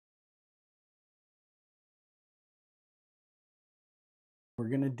We're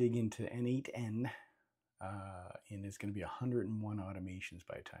going to dig into N8N, and it's going to be 101 automations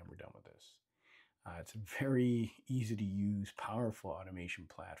by the time we're done with this. It's a very easy to use, powerful automation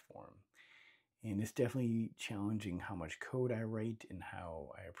platform. And it's definitely challenging how much code I write and how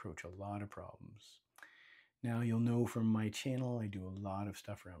I approach a lot of problems. Now, you'll know from my channel, I do a lot of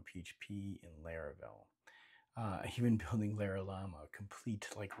stuff around PHP and Laravel. Even building Laravel, a complete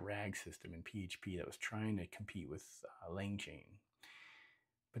like RAG system in PHP that was trying to compete with LangChain.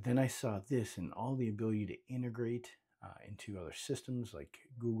 But then I saw this and all the ability to integrate into other systems like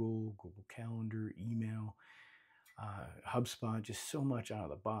Google Calendar, email, HubSpot, just so much out of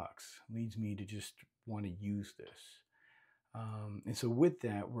the box leads me to just want to use this. And so with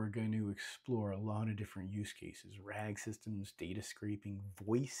that, we're going to explore a lot of different use cases, RAG systems, data scraping,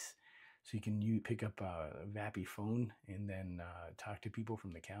 voice. So you can pick up a Vappy phone and then talk to people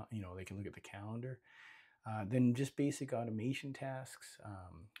from the they can look at the calendar. Then just basic automation tasks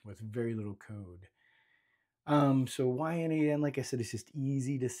with very little code. So why N8N? Like I said, it's just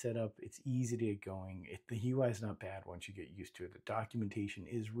easy to set up. It's easy to get going. The UI is not bad once you get used to it. The documentation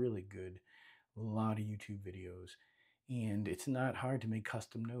is really good. A lot of YouTube videos. And it's not hard to make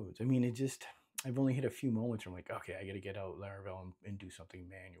custom nodes. I mean, I've only hit a few moments where I'm like, okay, I got to get out Laravel and do something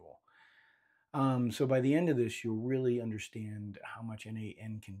manual. So by the end of this, you'll really understand how much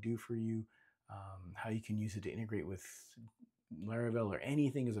N8N can do for you, how you can use it to integrate with Laravel or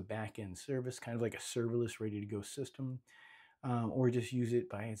anything as a back-end service, kind of like a serverless ready-to-go system, or just use it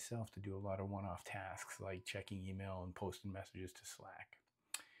by itself to do a lot of one-off tasks like checking email and posting messages to Slack.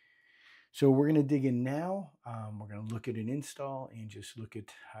 So we're going to dig in now. We're going to look at an install and just look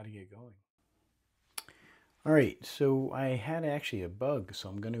at how to get going. All right, so I had actually a bug, so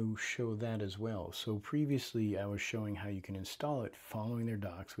I'm going to show that as well. So previously I was showing how you can install it following their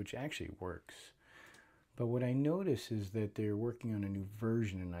docs, which actually works. But what I noticed is that they're working on a new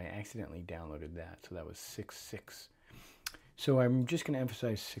version and I accidentally downloaded that. So that was 6.6. So I'm just going to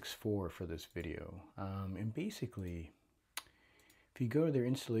emphasize 6.4 for this video. And basically, if you go to their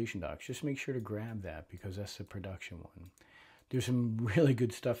installation docs, just make sure to grab that because that's the production one. There's some really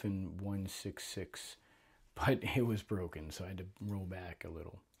good stuff in 1.6.6, but it was broken, so I had to roll back a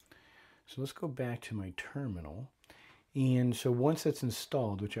little. So let's go back to my terminal. And so once that's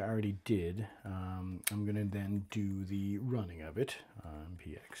installed, which I already did, I'm going to then do the running of it on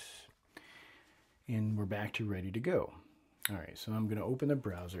PX. And we're back to ready to go. All right, so I'm going to open the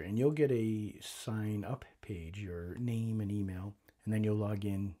browser, and you'll get a sign up page, your name and email, and then you'll log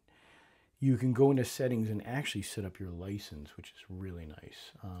in. You can go into settings and actually set up your license, which is really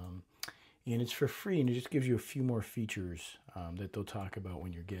nice. And it's for free, and it just gives you a few more features that they'll talk about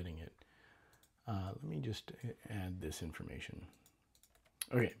when you're getting it. Let me just add this information.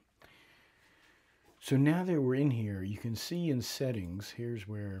 Okay. So now that we're in here, you can see in settings, here's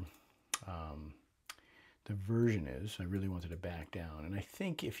where the version is. I really wanted to back down. And I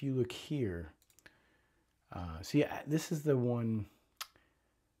think if you look here, see, this is the one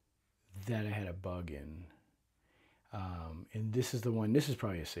that I had a bug in. And this is the one, this is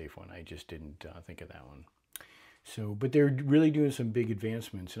probably a safe one. I just didn't think of that one. So, but they're really doing some big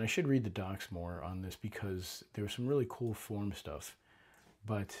advancements, and I should read the docs more on this because there was some really cool form stuff,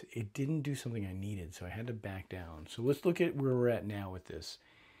 but it didn't do something I needed, so I had to back down. So let's look at where we're at now with this,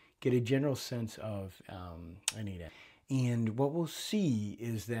 get a general sense of N8N. And what we'll see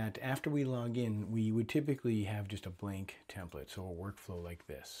is that after we log in, we would typically have just a blank template, so a workflow like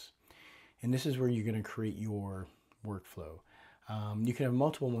this. And this is where you're going to create your workflow. You can have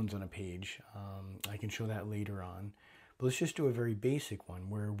multiple ones on a page. I can show that later on. But let's just do a very basic one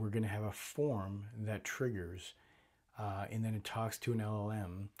where we're going to have a form that triggers, and then it talks to an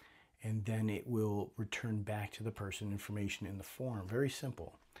LLM, and then it will return back to the person information in the form. Very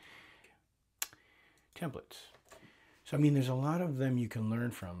simple. Templates. So, I mean, there's a lot of them you can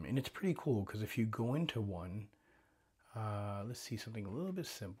learn from, and it's pretty cool because if you go into one, let's see something a little bit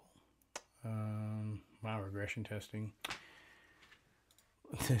simple. Wow, regression testing.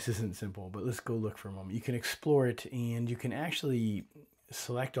 This isn't simple, but let's go look for a moment. You can explore it, and you can actually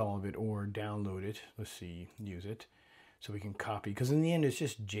select all of it or download it. Let's see, use it. So we can copy, because in the end, it's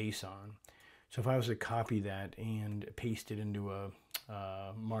just JSON. So if I was to copy that and paste it into a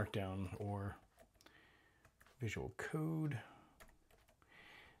Markdown or Visual Code,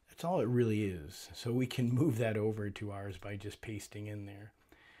 that's all it really is. So we can move that over to ours by just pasting in there.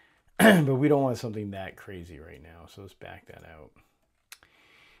 But we don't want something that crazy right now, so let's back that out.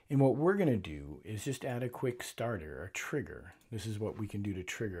 And what we're going to do is just add a quick starter, a trigger. This is what we can do to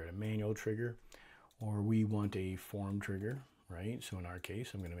trigger it, a manual trigger, or we want a form trigger, right? So in our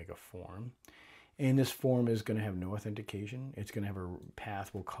case, I'm going to make a form. And this form is going to have no authentication. It's going to have a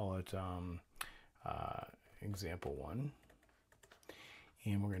path. We'll call it example 1.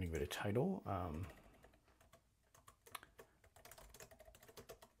 And we're going to give it a title.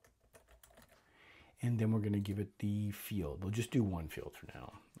 And then we're going to give it the field. We'll just do one field for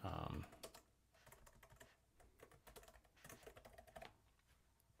now.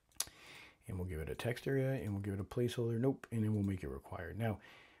 And we'll give it a text area, and we'll give it a placeholder. Nope. And then we'll make it required. Now,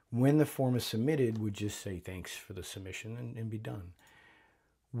 when the form is submitted, we just say thanks for the submission and be done.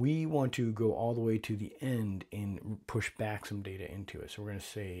 We want to go all the way to the end and push back some data into it. So we're going to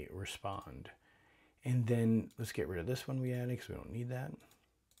say respond. And then let's get rid of this one we added because we don't need that.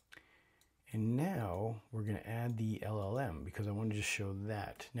 And now we're going to add the LLM because I want to just show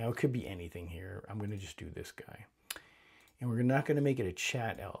that. Now it could be anything here. I'm going to just do this guy. And we're not going to make it a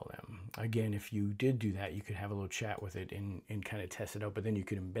chat LLM. Again, if you did do that, you could have a little chat with it and kind of test it out, but then you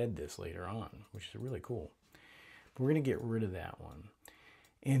could embed this later on, which is really cool. But we're going to get rid of that one.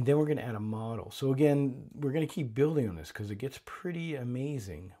 And then we're going to add a model. So again, we're going to keep building on this because it gets pretty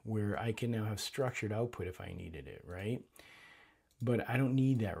amazing where I can now have structured output if I needed it, right? But I don't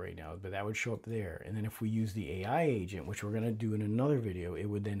need that right now, but that would show up there. And then if we use the AI agent, which we're going to do in another video, it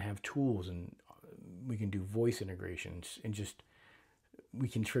would then have tools and we can do voice integrations and just, we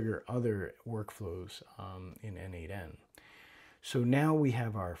can trigger other workflows in N8N. So now we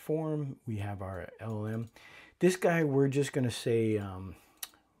have our form, we have our LLM. This guy, we're just going to say,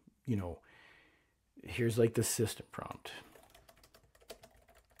 you know, here's like the system prompt.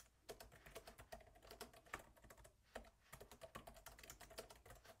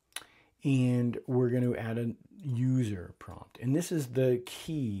 And we're going to add a user prompt. And this is the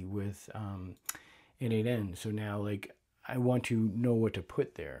key with N8N. So now, like, I want to know what to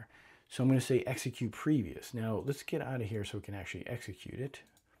put there. So I'm going to say execute previous. Now, let's get out of here so we can actually execute it.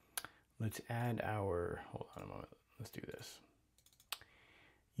 Let's add our, hold on a moment. Let's do this.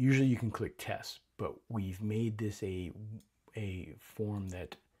 Usually you can click test, but we've made this a form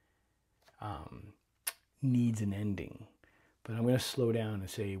that needs an ending. But I'm going to slow down and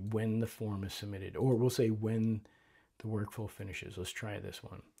say when the form is submitted, or we'll say when the workflow finishes. Let's try this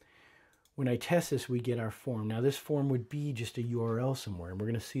one. When I test this, we get our form. Now this form would be just a URL somewhere, and we're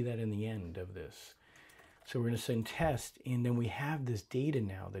going to see that in the end of this. So we're going to send test, and then we have this data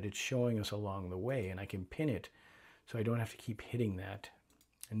now that it's showing us along the way, and I can pin it so I don't have to keep hitting that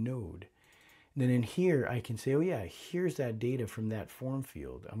node. And then in here, I can say, oh yeah, here's that data from that form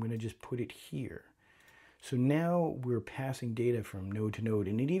field. I'm going to just put it here. So now we're passing data from node to node,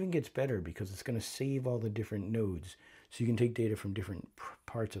 and it even gets better because it's going to save all the different nodes. So you can take data from different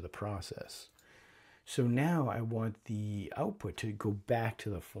parts of the process. So now I want the output to go back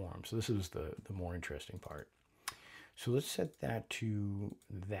to the form. So this is the more interesting part. So let's set that to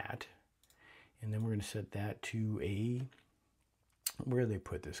that. And then we're going to set that to a, where do they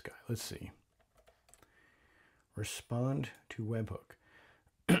put this guy? Let's see. Respond to webhook.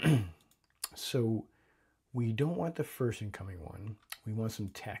 So we don't want the first incoming one. We want some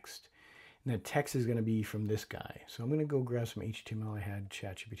text. And that text is going to be from this guy. So I'm going to go grab some HTML I had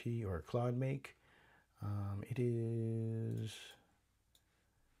ChatGPT or Claude make. It is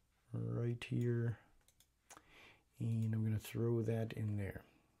right here. And I'm going to throw that in there.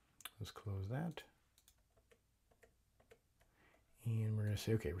 Let's close that. And we're going to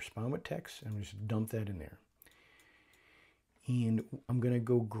say, okay, respond with text. And just dump that in there. And I'm going to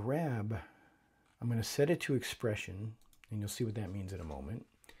go grab, I'm going to set it to expression. And you'll see what that means in a moment.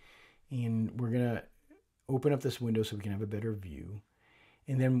 And we're going to open up this window so we can have a better view.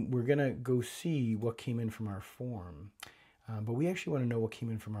 And then we're going to go see what came in from our form. But we actually want to know what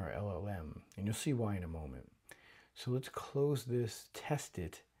came in from our LLM. And you'll see why in a moment. So let's close this, test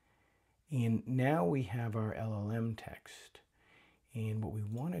it. And now we have our LLM text. And what we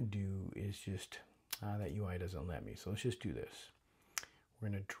want to do is just, that UI doesn't let me. So let's just do this. We're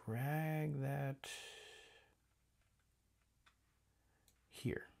going to drag that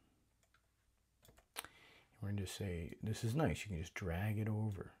here. We're going to say, this is nice. You can just drag it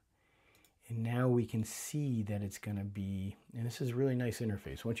over. And now we can see that it's going to be, and this is a really nice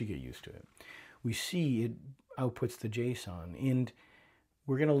interface once you get used to it. We see it outputs the JSON. And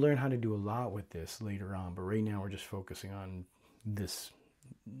we're going to learn how to do a lot with this later on. But right now we're just focusing on this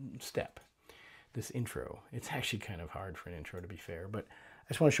step, this intro. It's actually kind of hard for an intro, to be fair. But I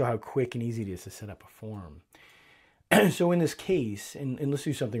just want to show how quick and easy it is to set up a form. So in this case, and let's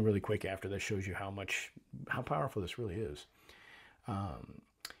do something really quick after that shows you how powerful this really is.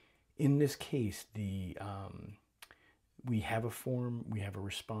 In this case, we have a form, we have a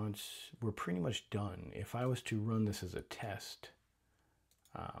response, we're pretty much done. If I was to run this as a test,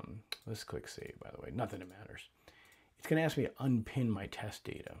 Let's click save, by the way. Not that it matters. It's going to ask me to unpin my test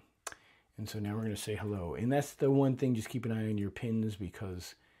data. And so now we're going to say hello. And that's the one thing, just keep an eye on your pins,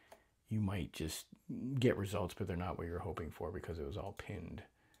 because you might just get results, but they're not what you're hoping for because it was all pinned.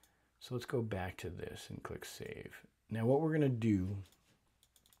 So let's go back to this and click save. Now what we're going to do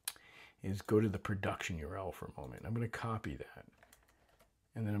is go to the production URL for a moment. I'm going to copy that,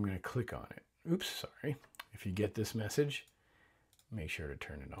 and then I'm going to click on it. Oops, sorry. If you get this message, make sure to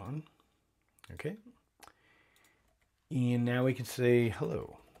turn it on. Okay. And now we can say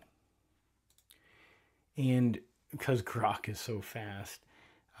hello. And because Grok is so fast,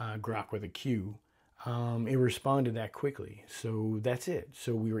 Grok with a Q, it responded that quickly. So that's it.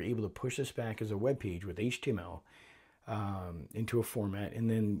 So we were able to push this back as a web page with HTML into a format, and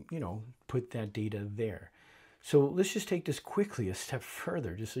then, you know, put that data there. So let's just take this quickly a step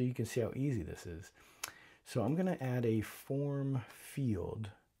further, just so you can see how easy this is. So I'm going to add a form field.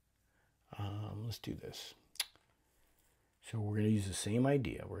 Let's do this. So we're going to use the same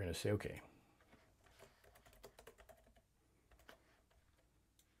idea. We're going to say, okay,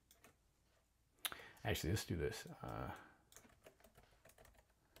 actually, let's do this.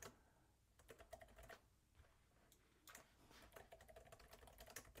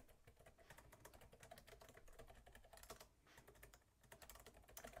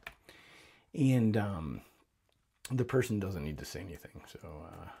 And the person doesn't need to say anything. So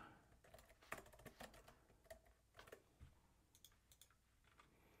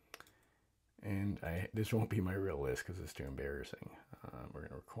and this won't be my real list because it's too embarrassing. We're going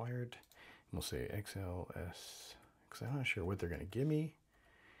to require it. We'll say XLS, because I'm not sure what they're going to give me.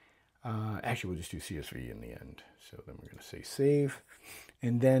 Actually, we'll just do CSV in the end. So then we're going to say save.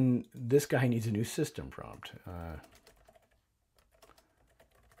 And then this guy needs a new system prompt.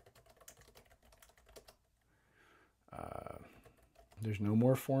 There's no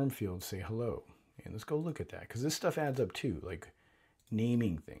more form fields. Say hello. And let's go look at that, because this stuff adds up too, like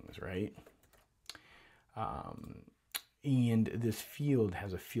naming things, right? And this field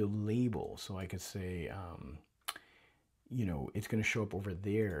has a field label, so I could say, you know, it's going to show up over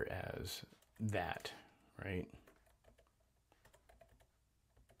there as that, right?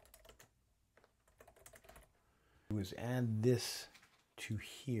 Was add this to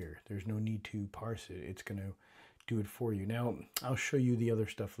here. There's no need to parse it. It's going to do it for you. Now, I'll show you the other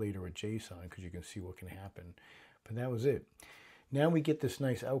stuff later with JSON, because you can see what can happen. But that was it. Now we get this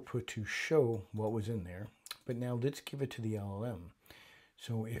nice output to show what was in there. But now let's give it to the LLM.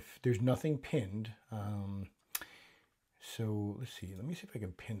 So if there's nothing pinned, so let's see. Let me see if I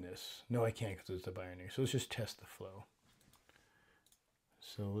can pin this. No, I can't, because it's a binary. So let's just test the flow.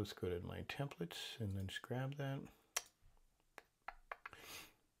 So let's go to my templates and then just grab that.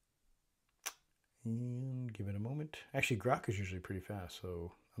 And give it a moment. Actually, Grok is usually pretty fast,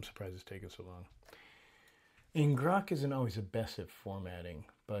 so I'm surprised it's taken so long. And Grok isn't always the best at formatting,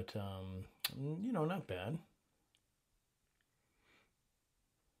 but, you know, not bad.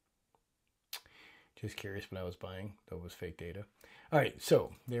 Just curious what I was buying. That was fake data. All right,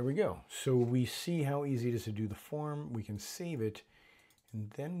 so there we go. So we see how easy it is to do the form. We can save it, and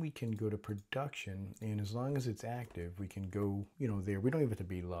then we can go to production. And as long as it's active, we can go, you know, there. We don't even have to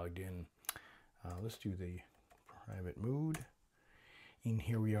be logged in. Let's do the private mode. And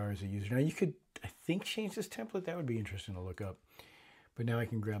here we are as a user. Now you could, I think, change this template. That would be interesting to look up. But now I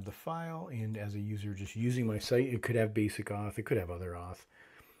can grab the file, and as a user just using my site, it could have basic auth. It could have other auth.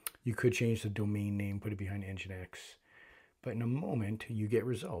 You could change the domain name, put it behind Nginx. But in a moment, you get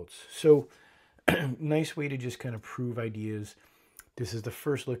results. So nice way to just kind of prove ideas. This is the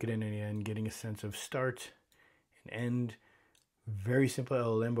first look at N8N, getting a sense of start and end. Very simple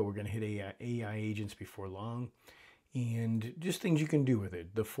LLM, but we're going to hit AI agents before long. And just things you can do with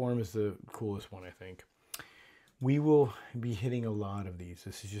it. The form is the coolest one, I think. We will be hitting a lot of these.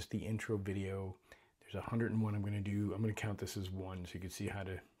 This is just the intro video. There's 101 I'm going to do. I'm going to count this as one, so you can see how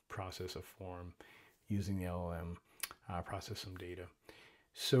to process a form using the LLM, process some data.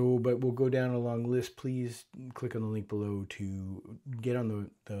 So, but we'll go down a long list. Please click on the link below to get on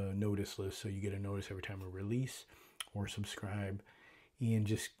the notice list, so you get a notice every time we release, or subscribe. And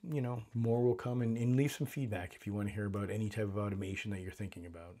just, you know, more will come, and leave some feedback if you want to hear about any type of automation that you're thinking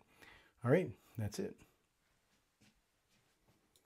about. All right, that's it.